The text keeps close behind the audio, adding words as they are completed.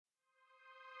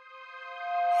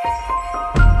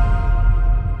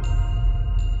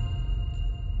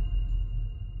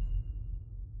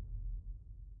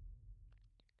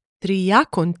Τρία.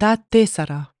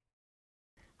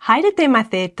 Haidete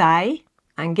μαθητάι,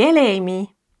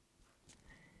 Αγγέλη.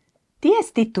 Τι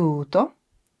εστί τούτο?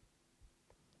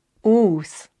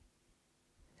 Ους.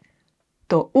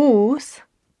 Το ους,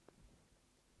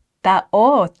 τα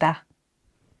ότα.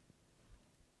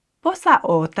 Πόσα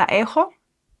ότα έχω?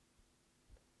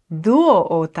 Δύο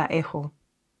ότα έχω.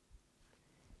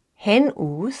 Hen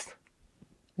ους,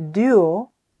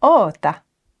 δύο ότα.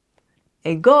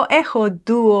 Εγώ έχω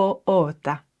δύο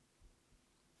ότα.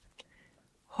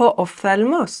 Ο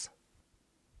οφθαλμός.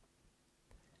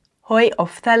 Χοι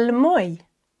οφθαλμόι.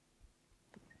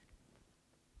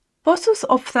 Πόσους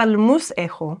οφθαλμούς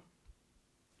έχω?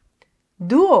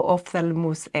 Δύο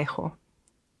οφθαλμούς έχω.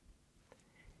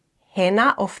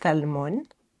 Ένα οφθαλμόν,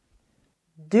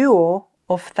 δύο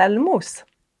οφθαλμούς.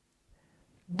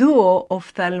 Δύο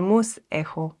οφθαλμούς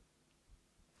έχω.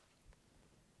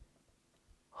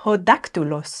 Ο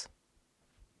δάκτυλος.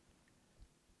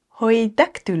 Χοι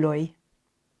δάκτυλοι.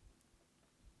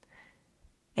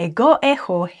 Εγώ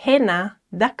έχω ένα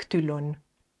δάκτυλον.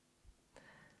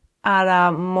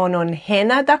 Άρα μόνον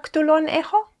ένα δάκτυλον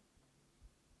έχω?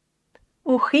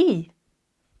 Ουχή.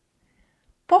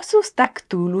 Πόσους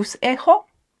δάκτυλους έχω?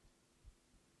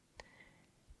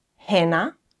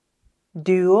 Ένα,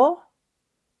 δύο,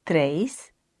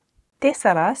 τρεις,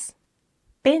 τέσσερας,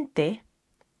 πέντε,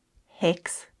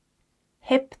 έξι,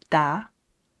 επτά,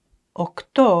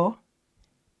 οκτώ,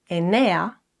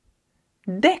 εννέα,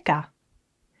 δέκα.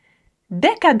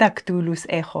 10 δάκτυλους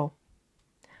έχω.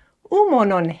 Ου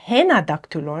μόνον ένα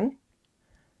δάκτυλον,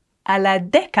 αλλά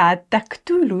 10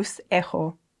 δάκτυλους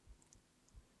έχω.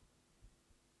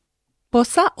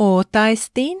 Πόσα ότα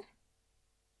εστίν?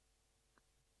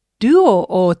 Δύο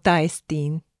ότα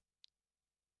εστίν.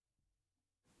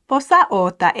 Πόσα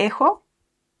ότα έχω?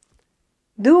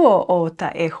 Δύο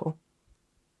ότα έχω.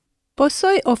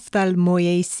 Πόσοι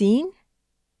οφθαλμόι εισίν?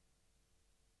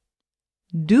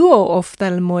 Δύο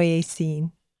οφθαλμόι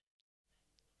εισίν.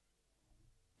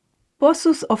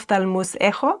 Πόσους οφθαλμούς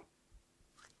έχω?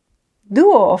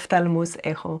 Δύο οφθαλμούς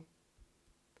έχω.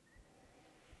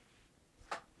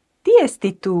 Τι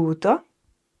εστί τούτο?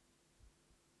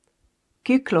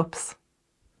 Κύκλοps.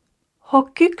 Ο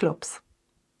κύκλοps.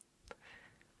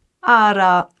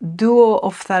 Άρα δύο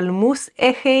οφθαλμούς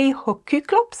έχει ο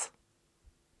κύκλοps?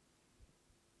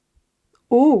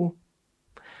 Ου.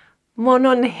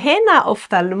 Μόνον ένα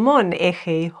οφθαλμόν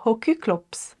έχει ο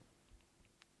κύκλοps.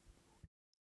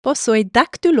 Πόσοι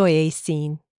δάκτυλοι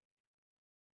εισίν?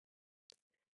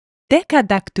 10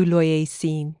 δάκτυλοι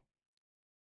εισίν.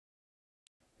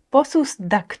 Πόσους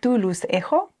δακτύλους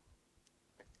έχω?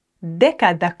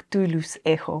 10 δακτύλους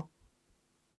έχω.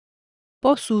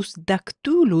 Πόσους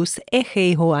δακτύλους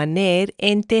έχει ο ανέρ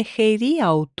εν τε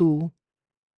χειρία του?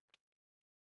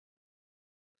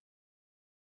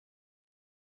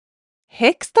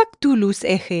 6 δακτύλους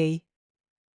έχει.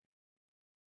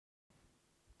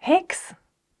 6.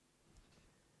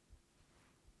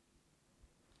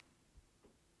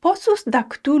 Πόσους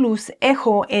δακτύλους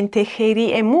έχω εν τε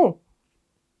χέρι μου?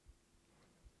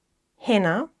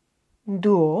 Ένα,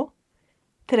 δύο,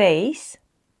 τρεις,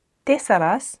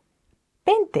 τέσσερας,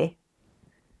 πέντε.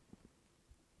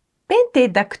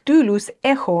 5 δακτύλους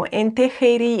έχω εν τε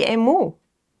χέρι μου.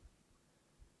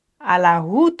 Αλλά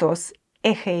ούτως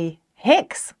έχει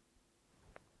 6.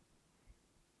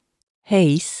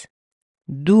 1,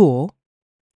 2,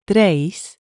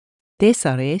 3,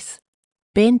 4,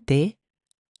 5,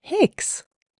 6.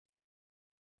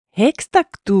 6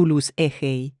 δακτύλους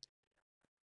έχει.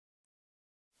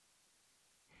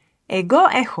 Εγώ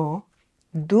έχω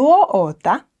δύο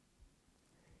ότα,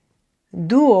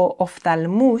 δύο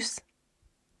οφθαλμούς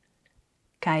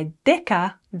και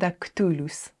 10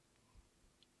 δακτύλους.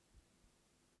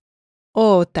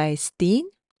 Ότα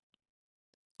εστίν,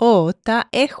 ότα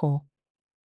έχω.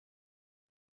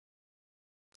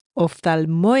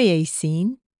 Οφθαλμόι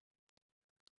εισίν,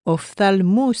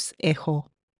 οφθαλμούς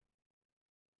έχω.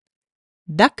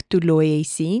 Δάκτυλοι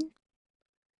εισίν,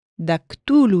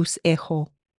 δακτύλους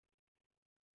έχω.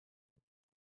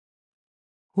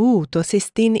 Ούτως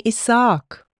εστίν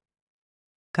Ισαάκ,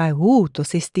 και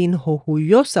ούτως εστίν ο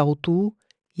γιος αυτού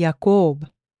Ιακώβ.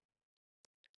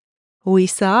 Ο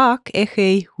Ισαάκ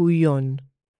έχει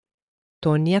γιον,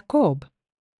 τον Ιακώβ.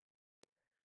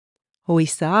 Ο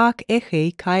Ισαάκ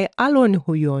έχει και άλλον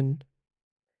γιον.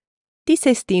 Τις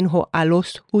εστίν ο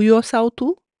άλλος γιος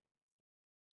αυτού?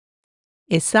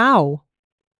 Εσάου.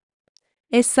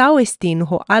 Εσάου εστίν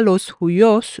ο άλλος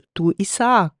γιος του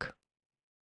Ισαάκ.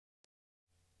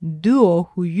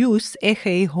 duo huius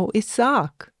echei ho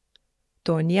Isaac,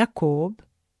 ton Jacob,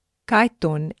 kai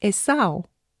ton Esau.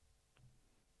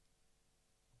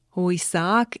 Ho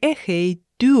Isaac echei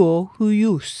duo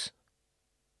huius.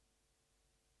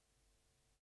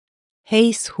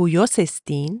 Heis huios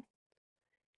estin,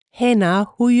 hena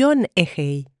huion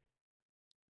echei.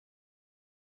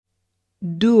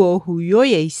 Duo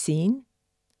huioi eisin,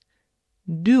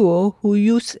 duo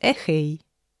huius echei.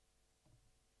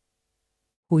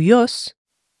 Huios,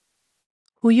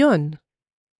 huion,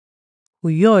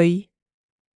 huioi,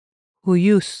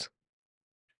 huius.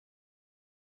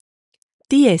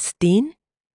 Ti estin,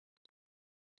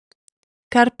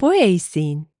 carpoi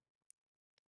eisin.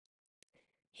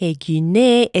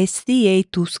 Hegune estiei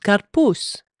tus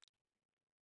carpus.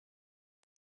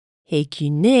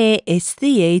 Hegune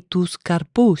estiei tus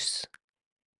carpus.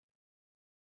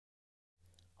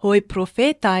 Hoi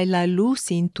profetai la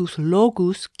luz in tus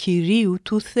logus Kyriou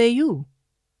tu Theou.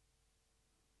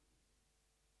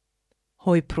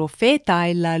 Hoi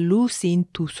profetai la luz in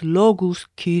tus logus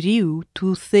Kyriou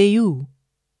tu Theou.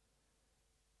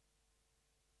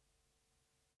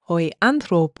 Hoi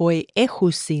anthropoi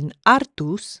echusin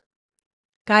artus,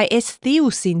 kai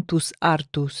estiusin tus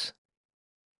artus.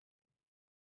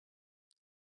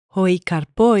 Hoi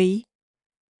carpoi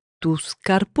tus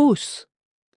carpus.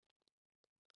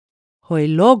 Hoi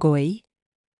logoi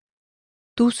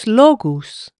tus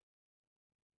logus.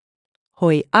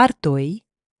 Hoi artoi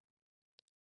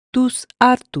tus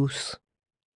artus.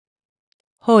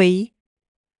 Hoi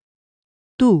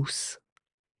tus.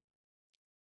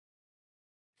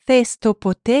 Thesto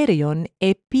poterion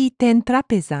epiten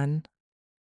trapezan.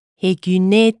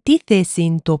 Hegune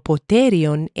tithesin to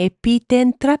poterion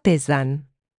epiten trapezan.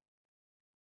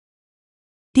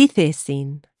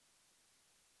 Tithesin.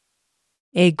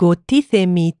 Ego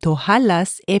tithemi to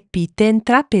halas epiten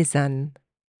trapezan.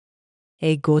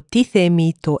 Ego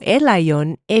tithemi to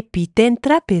elaion epiten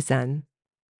trapezan.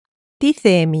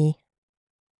 Tithemi.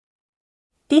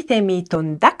 Tithemi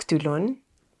ton dactylon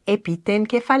epiten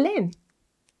kephalen.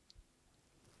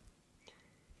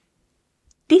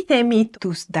 Tithemi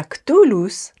tus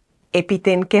dactylus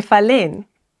epiten kephalen.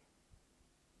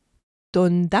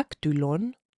 Ton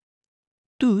dactylon,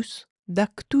 tus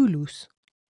dactylus.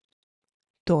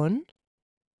 Ton,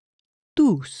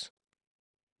 tus.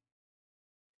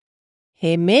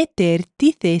 Hemeter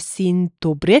tithesin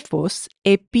to brephos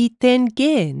epiten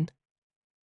gen.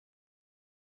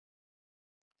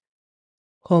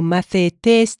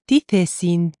 Homathetes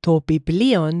tithesin to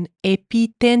biblion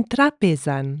epiten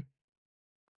trapezan.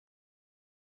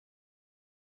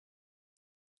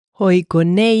 Hoi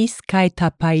goneis kai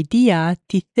tapaidia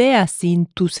titheasin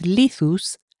tus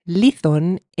lithus,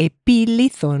 lithon epi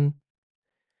lithon.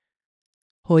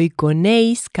 Hoi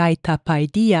goneis kai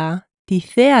tapaidia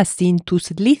titheasin tus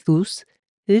lithus,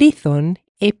 lithon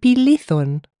epi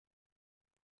lithon.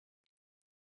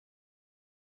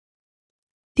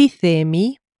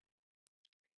 Tithemi,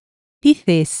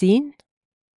 tithesin,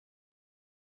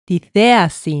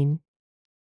 titheasin.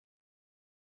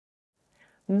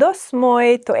 Dos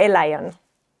moi to elaion.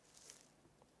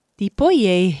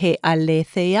 Tipoie he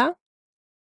aletheia.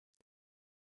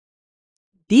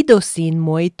 Didosin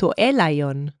moi to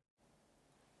elaion.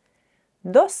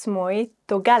 Dos moi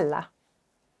to galla.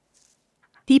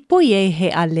 Tipoie he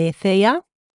aletheia.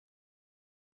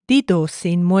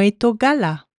 Didosin moi to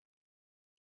gala.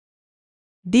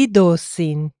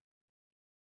 Didosin.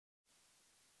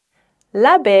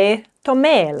 Labe to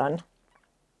melon.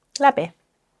 Labe.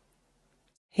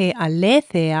 He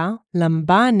aletheia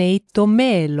lambane to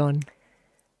melon.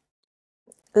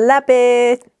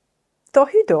 Labe to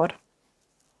hydor.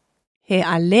 He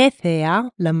aletheia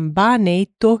lambane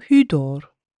to hydor.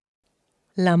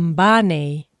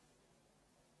 Lambane.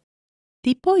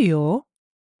 Tipoio.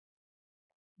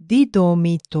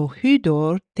 Didomi to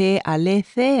hydor te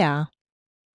aletheia.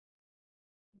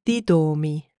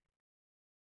 Didomi.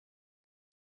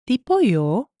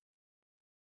 Tipoio.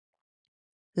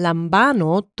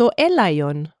 Lambano to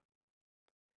elaion.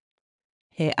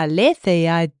 He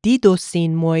aletheia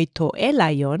didosin moi to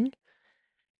elaion,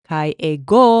 kai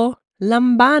ego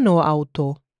lambano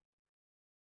auto.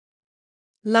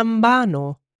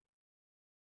 Lambano.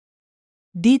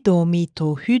 Didomi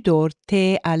to hydor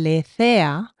te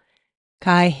aletheia,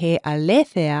 kai he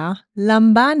aletheia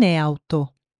lambane auto.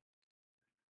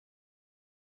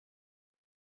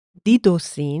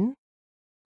 Didosin.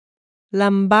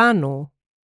 Lambano.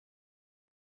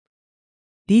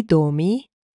 Didomi.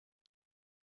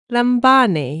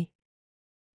 Lambane.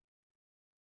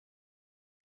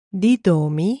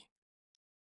 Didomi.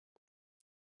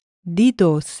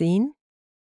 Didosin.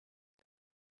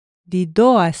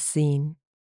 didoasin,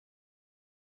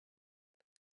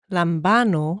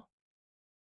 lambano,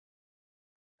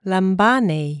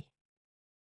 lambanei,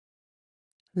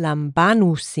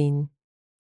 lambanusin.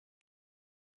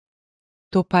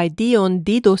 To paidion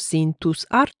didosin tus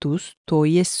artus to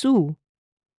Iesu,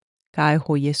 kai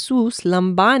ho Iesus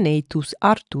lambanei tus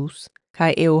artus,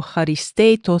 kai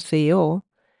eucharistei to Theo,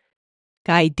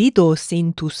 kai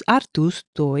didosin tus artus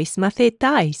tois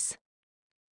mathetais.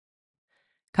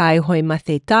 Kai hoi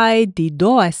mathetai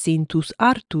didoasin tus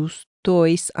artus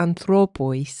tois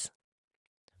anthropois.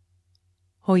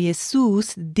 Ho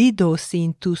Iesus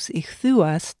didosin tus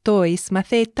ichthuas tois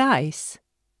mathetais.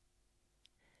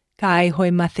 Kai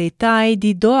hoi mathetai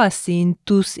didoasin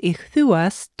tus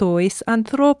ichthuas tois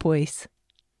anthropois.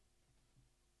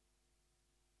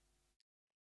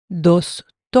 Dos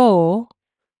to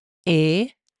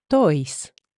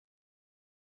tois.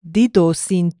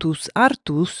 Didosin tus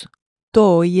artus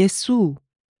to Iesu.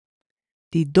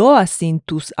 Didoasin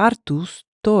tus artus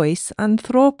tois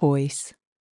anthropois.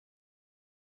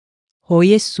 Hoi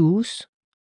Iesus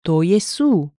to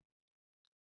Iesu.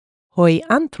 Hoi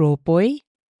anthropoi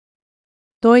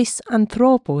tois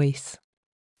anthropois.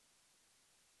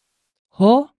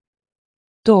 Ho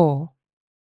to.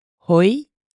 Hoi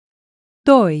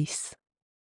tois.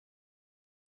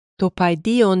 To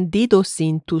paidion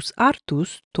didosin tus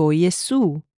artus to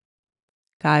Iesu.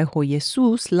 Kai ho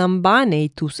Iesus lambanei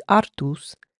tus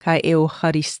artus, kai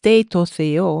eucharistei to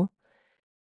Theo,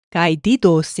 kai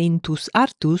didosin tus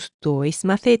artus tois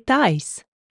mathetais.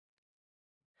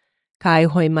 Kai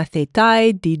hoi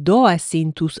mathetai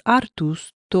didoasin tus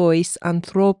artus tois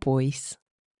anthropois.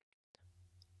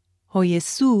 Ho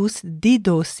Iesus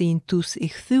didosin tus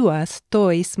ichthuas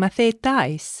tois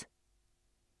mathetais.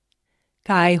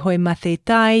 Kai hoi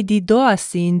mathetai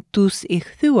didoasin tus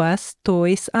ichthuas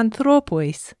tois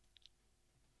anthropois.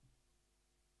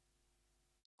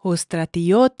 Ho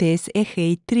stratiotes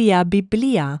echei tria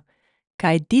biblia,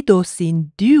 kai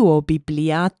didosin duo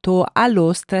biblia to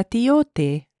allo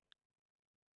stratiote.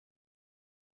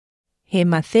 He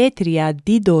mathetria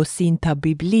didosin ta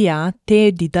biblia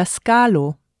te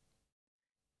didaskalo.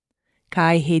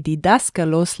 Kai he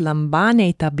didaskalos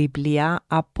lambane ta biblia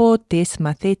apotes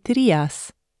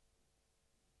mathetrias.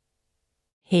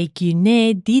 He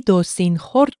gyne didosin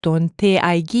horton te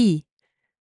aigi.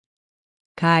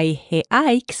 Kai he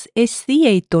aix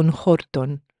esthieton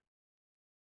horton.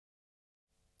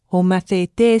 Ho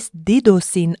mathetes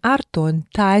didosin arton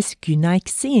taes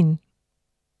gynaixin.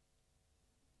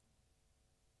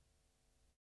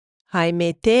 Hai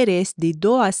meteres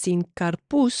didoasin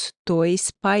carpus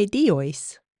tois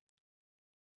paidiois.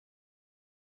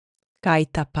 Kai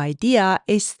ta paidia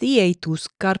esthietus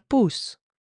carpus.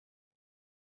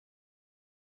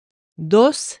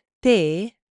 Dos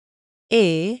te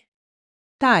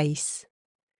tais.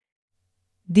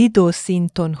 Didosin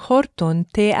ton horton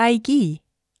te aigi.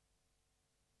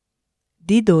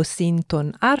 Didosin ton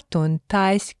arton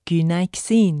taes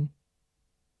gynaixin.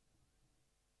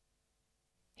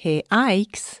 He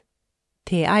aix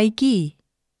te aigi.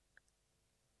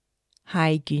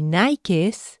 Hai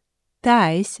gynaikes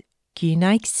taes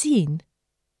gynaixin.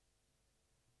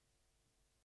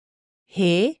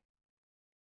 He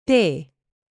te.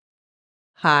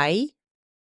 Hai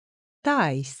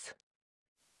tais.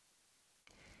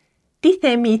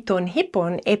 Dithemi ton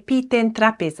hippon epiten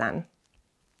trapezan.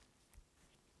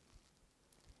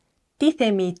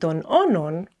 Dithemi ton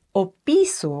onon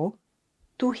opiso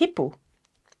tu hippu.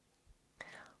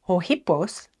 Ho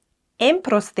hippos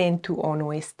emprosten tu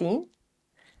ono estin,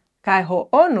 kai ho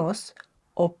onos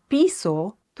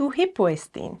opiso tu hippo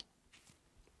estin.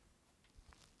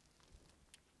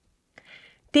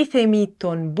 Dithemi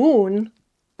ton bun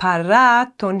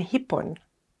para ton hippon.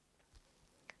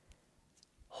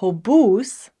 Ho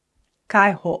bus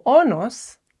kai ho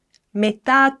onos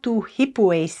meta tu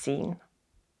hippu esin.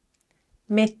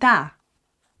 Meta.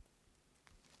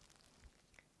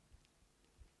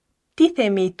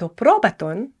 Dithemi to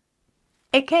probaton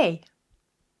ekei.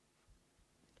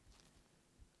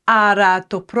 Ara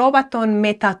to probaton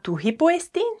meta tu hippo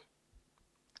estin?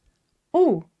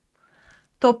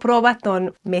 To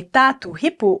probaton meta tu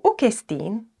hippu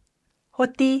ukestin,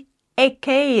 hoti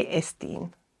ekei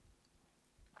estin.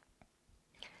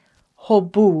 Ho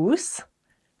bus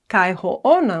kai ho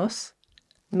onos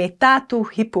meta tu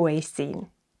hippu esin.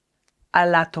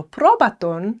 Ala to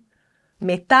probaton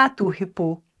meta tu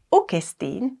hippu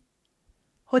ukestin,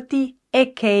 hoti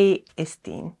ekei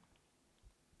estin.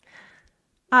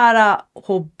 Ara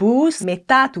ho bus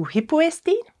meta tu hippu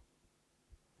estin?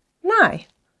 Nai.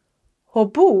 Ho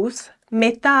bus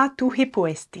meta tu hippu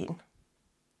estin.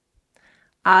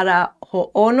 Άρα ο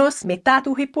όνος μετά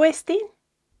του υποεστίν?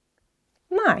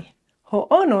 Ναι, ο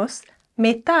όνος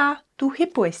μετά του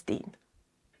υποεστίν.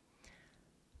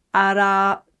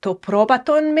 Άρα το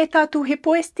πρόβατον μετά του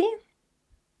υποεστίν?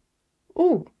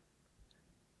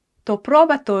 Το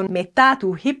πρόβατον μετά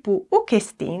του hipu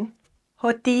ukestin,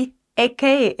 hoti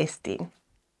eke estin.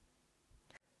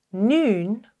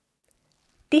 Nun,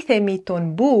 τίθεμι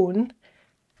τον μπουν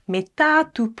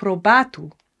μετά του προβάτου.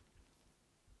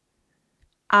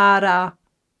 Άρα,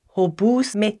 ο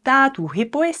μπούς μετά του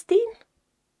hipoestin?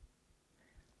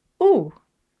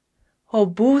 Ο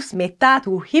μπούς μετά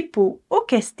του hipu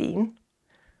ukestin,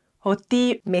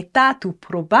 hoti μετά του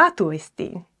προβάτου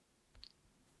estin.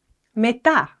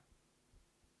 Μετά.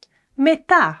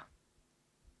 Μετά.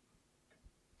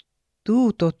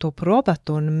 Τούτο το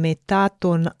πρόβατον μετά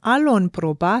των άλλων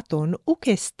προβάτων ουκ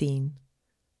εστίν.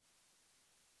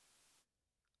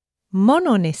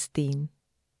 Μόνον εστίν.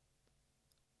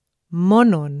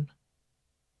 Μόνον.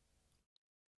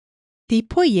 Τι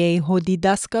ποιέ ο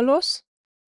διδάσκαλος?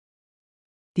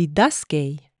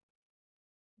 Διδάσκει.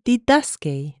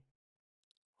 Διδάσκει.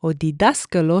 Ο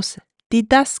διδάσκαλος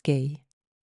διδάσκει.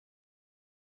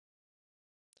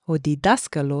 Ο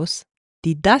διδάσκαλος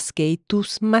διδάσκει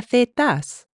τους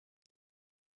μαθητάς.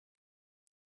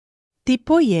 Τι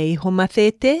ποιέ ο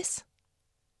μαθητές?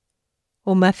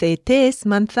 Ο μαθητές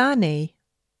μανθάνε.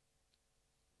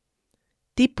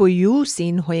 Τι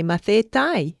ποιούσιν οι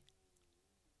μαθητάι?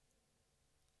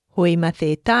 Οι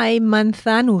μαθητάι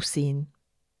μανθάνουσιν.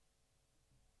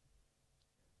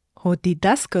 Ο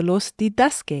διδάσκαλος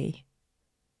διδάσκει.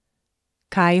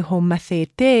 Καί οι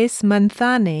μαθητές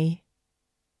μανθάνε.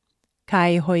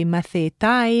 Καί οι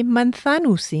μαθητάι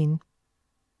μανθάνουσιν.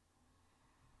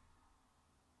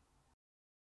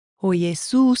 Ο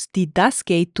Ιησούς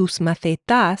διδάσκει τους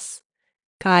μαθητάς,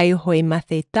 καί οι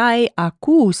μαθητάι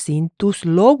ακούσιν τους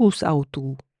λόγους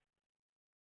αυτού.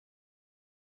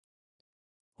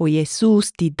 Ο Ιησούς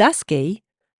διδάσκει,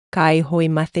 καί οι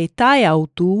μαθητάι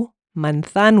αυτού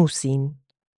μανθάνουσιν.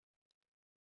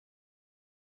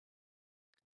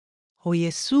 Ο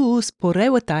Ιησούς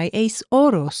πορεύεται εις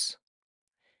όρος,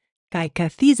 καί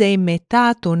καθίζε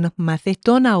μετά των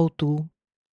μαθητών αυτού,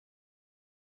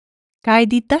 καί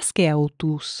διδάσκει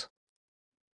αυτούς.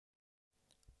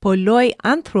 Πολλοί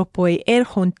άνθρωποι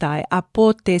έρχονται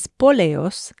από τες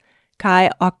πόλεως, καί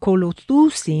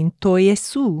ακολουθούσιν το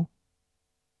Ιησού.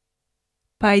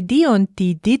 Παιδίον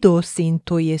τι δίδωσιν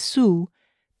το Ιησού,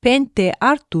 5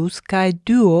 άρτους καί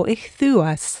 2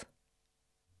 εχθούας.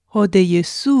 Ο δε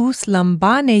Ιησούς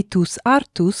λαμβάνε τους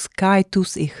άρτους καί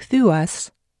τους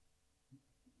εχθούας,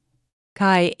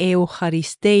 καί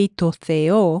ευχαριστεί το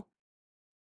Θεό,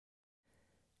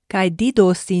 καί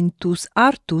δίδωσιν τους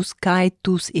άρτους καί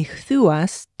τους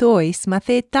εχθούας τοις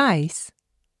μαθητάις.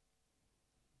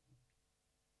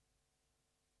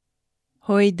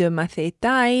 Οι δε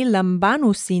μαθητάι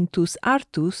λαμβάνουσιν τους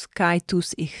άρτους καί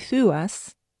τους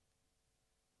εχθούας,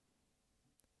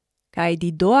 καί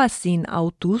διδώασιν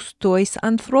αυτούς τοις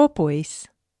ανθρώποις.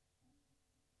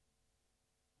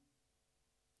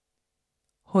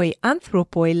 Οι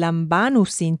άνθρωποι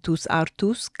λαμβάνουσιν τους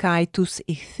άρτους καί τους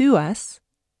εχθούας,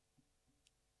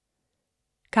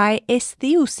 καί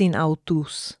αισθίουσιν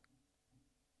αυτούς.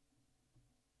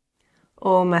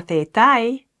 Ο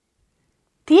μαθητάι,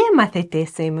 τι έμαθετε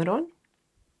σήμερον?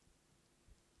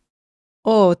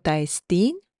 Ο τα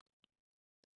εστίν,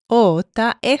 ο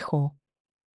τα έχω.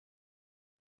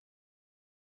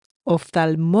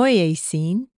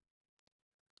 Οφθαλμόιεσιν,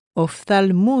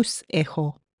 οφθαλμούς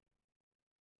έχω.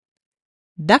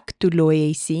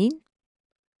 Δακτυλόιεσιν,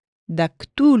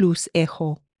 δακτύλους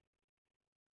έχω.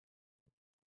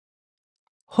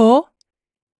 Ο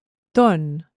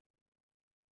τον,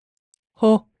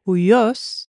 ο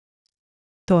χουιός,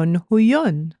 τον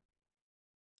χουιόν.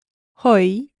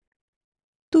 Χοι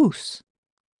τους,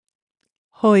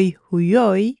 χοι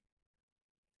χουιόι,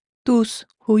 τους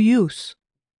χουιούς.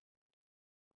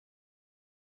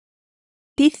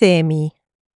 Τι θέμη,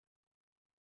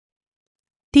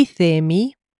 τι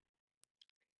θέμη,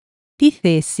 τι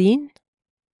θέσιν,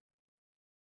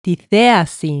 τι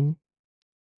θέασιν.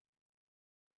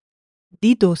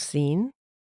 Δίδωσιν,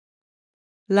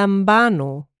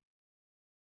 λαμβάνω.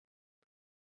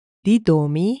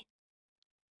 Δίδομι,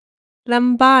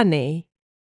 λαμβάνε.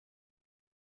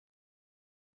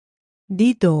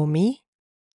 Δίδομι,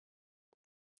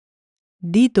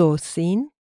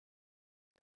 δίδωσιν,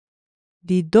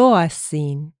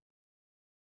 διδώασιν.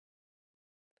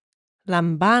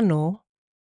 Λαμβάνω,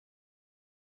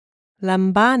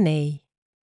 λαμβάνε.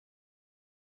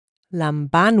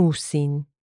 Λαμβάνουσιν.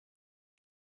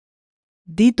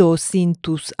 Δίδωσιν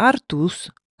τους άρτους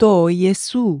το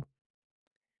Ιησού.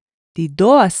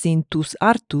 Διδόασιν τους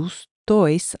άρτους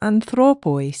τοις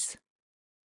ανθρώποις.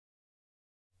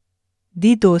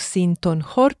 Δίδωσιν τον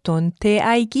χόρτον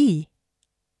τε αιγί.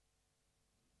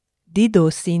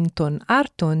 Δίδωσιν τον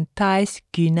άρτον τάις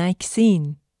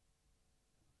γυναίξιν.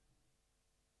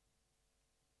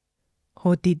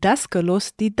 Ο διδάσκαλος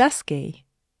διδάσκει.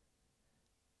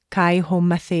 Kai ho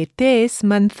mathetes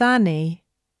manthane.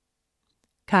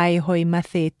 Kai hoi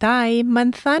mathetai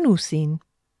manthanusin.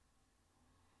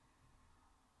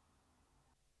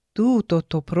 Τούτο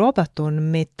το πρόβατον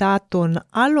μετά των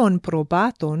άλλων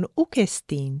προβάτων ουκ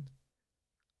εστίν.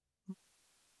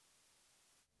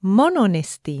 Μόνον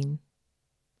εστίν.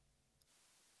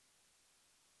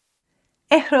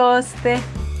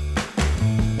 Ehroste!